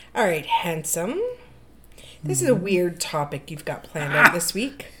All right, handsome. This is a weird topic you've got planned out this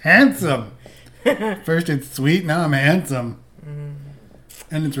week. Handsome. First it's sweet, now I'm handsome.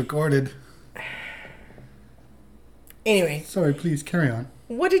 And it's recorded. Anyway. Sorry, please carry on.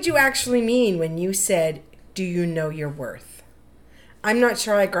 What did you actually mean when you said, do you know your worth? I'm not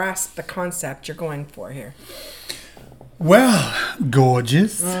sure I grasp the concept you're going for here. Well,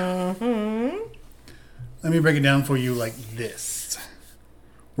 gorgeous. Mm-hmm. Let me break it down for you like this.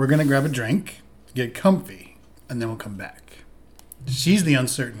 We're going to grab a drink, get comfy, and then we'll come back. She's the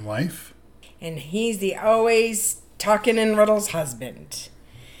uncertain wife. And he's the always talking in riddles husband.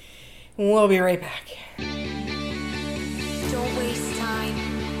 We'll be right back. Don't waste time.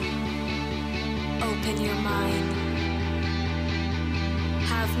 Open your mind.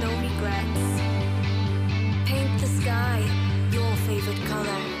 Have no regrets. Paint the sky your favorite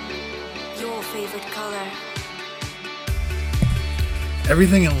color. Your favorite color.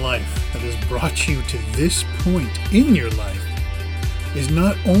 Everything in life that has brought you to this point in your life is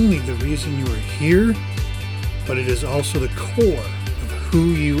not only the reason you are here, but it is also the core of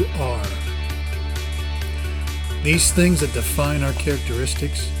who you are. These things that define our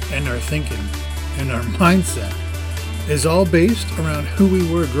characteristics and our thinking and our mindset is all based around who we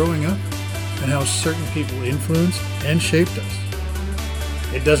were growing up and how certain people influenced and shaped us.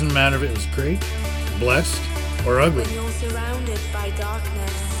 It doesn't matter if it was great, blessed, or ugly. When you're surrounded by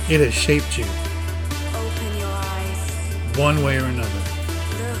darkness, it has shaped you. open your eyes. One way or another.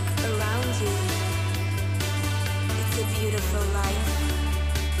 Look around you. It's a beautiful life.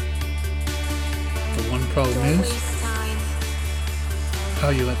 The one problem Don't is waste time. how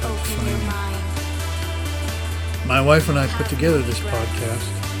you let that Open define your you. mind. My wife and I put together this podcast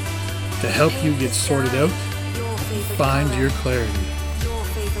to help you get sorted out Your and favorite find color. your clarity. Your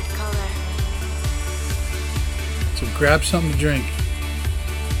favorite color. So grab something to drink.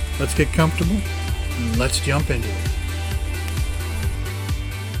 Let's get comfortable and let's jump into it.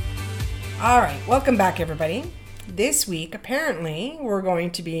 All right, welcome back, everybody. This week, apparently, we're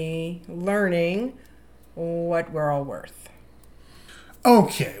going to be learning what we're all worth.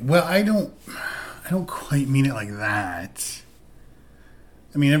 Okay, well, I don't quite mean it like that.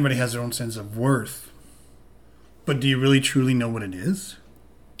 I mean, everybody has their own sense of worth. But do you really truly know what it is?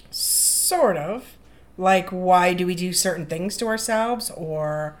 Sort of. Like, why do we do certain things to ourselves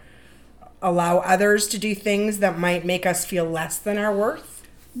or allow others to do things that might make us feel less than our worth?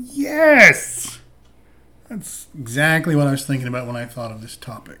 Yes! That's exactly what I was thinking about when I thought of this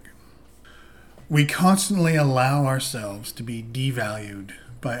topic. We constantly allow ourselves to be devalued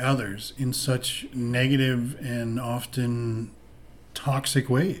by others in such negative and often toxic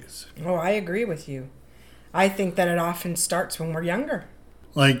ways. Oh, I agree with you. I think that it often starts when we're younger.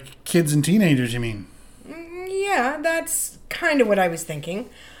 Like kids and teenagers, you mean? Yeah, that's kind of what I was thinking.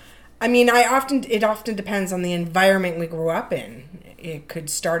 I mean, it often depends on the environment we grew up in. It could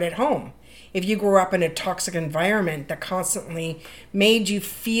start at home. If you grew up in a toxic environment that constantly made you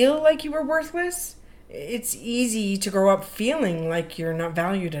feel like you were worthless, it's easy to grow up feeling like you're not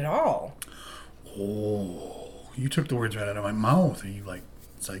valued at all. Oh, you took the words right out of my mouth. Are you like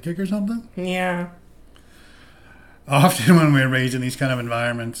psychic or something? Yeah. Often when we're raised in these kind of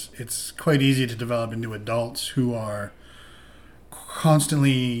environments, it's quite easy to develop into adults who are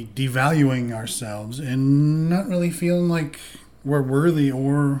constantly devaluing ourselves and not really feeling like we're worthy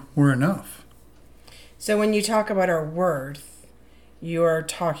or we're enough. So when you talk about our worth, you're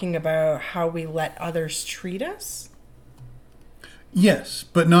talking about how we let others treat us? Yes,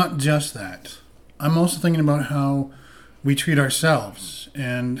 but not just that. I'm also thinking about how we treat ourselves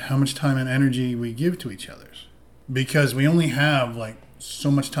and how much time and energy we give to each other. Because we only have like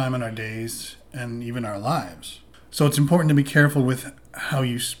so much time in our days and even our lives. So it's important to be careful with how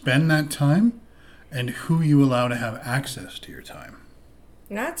you spend that time and who you allow to have access to your time.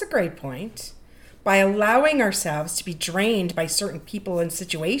 That's a great point. By allowing ourselves to be drained by certain people and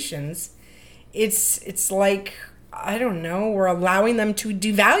situations, it's like, I don't know, we're allowing them to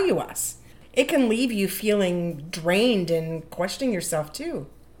devalue us. It can leave you feeling drained and questioning yourself too.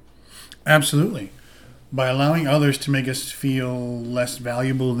 Absolutely. By allowing others to make us feel less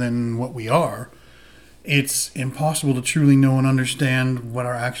valuable than what we are, it's impossible to truly know and understand what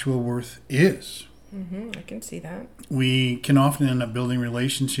our actual worth is. Mm-hmm, I can see that. We can often end up building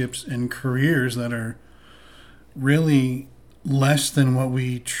relationships and careers that are really less than what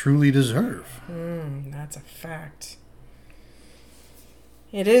we truly deserve. That's a fact.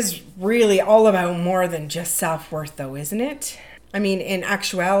 It is really all about more than just self-worth, though, isn't it? I mean, in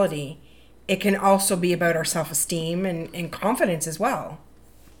actuality, it can also be about our self-esteem and confidence as well.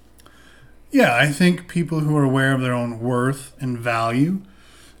 Yeah, I think people who are aware of their own worth and value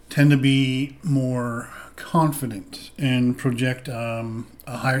tend to be more confident and project a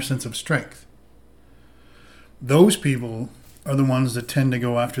higher sense of strength. Those people are the ones that tend to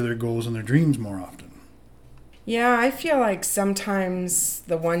go after their goals and their dreams more often. Yeah, I feel like sometimes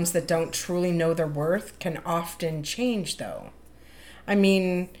the ones that don't truly know their worth can often change, though. I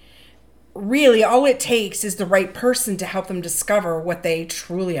mean, really, all it takes is the right person to help them discover what they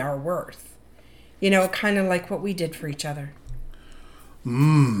truly are worth. You know, kind of like what we did for each other.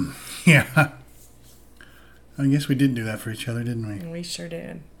 Yeah. I guess we did do that for each other, didn't we? We sure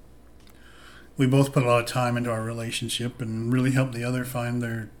did. We both put a lot of time into our relationship and really helped the other find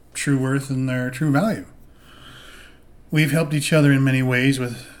their true worth and their true value. We've helped each other in many ways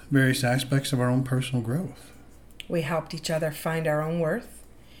with various aspects of our own personal growth. We helped each other find our own worth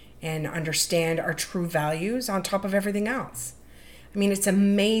and understand our true values on top of everything else. I mean, it's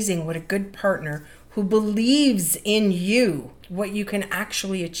amazing what a good partner who believes in you, what you can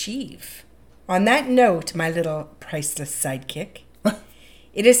actually achieve. On that note, my little priceless sidekick,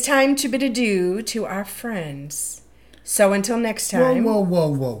 it is time to bid adieu to our friends. So until next time... Whoa.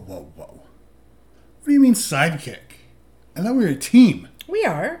 What do you mean sidekick? I thought we were a team. We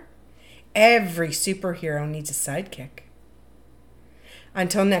are. Every superhero needs a sidekick.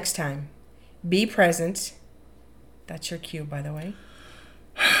 Until next time, be present. That's your cue, by the way.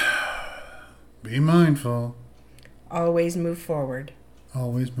 Be mindful. Always move forward.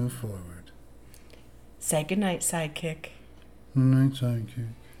 Always move forward. Say goodnight, sidekick. Good night,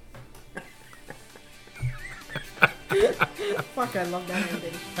 sidekick. Fuck, I love that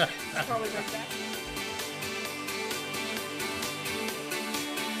ending. Probably like that.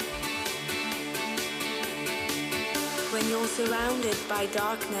 When you're surrounded by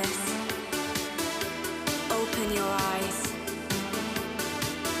darkness, open your eyes.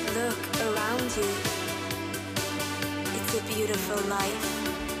 Look around you. It's a beautiful life.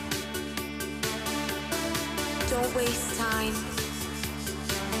 Don't waste time.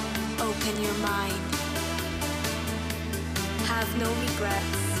 Open your mind. Have no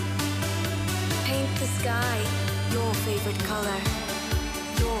regrets. Paint the sky your favorite color.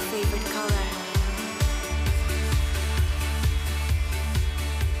 Your favorite color.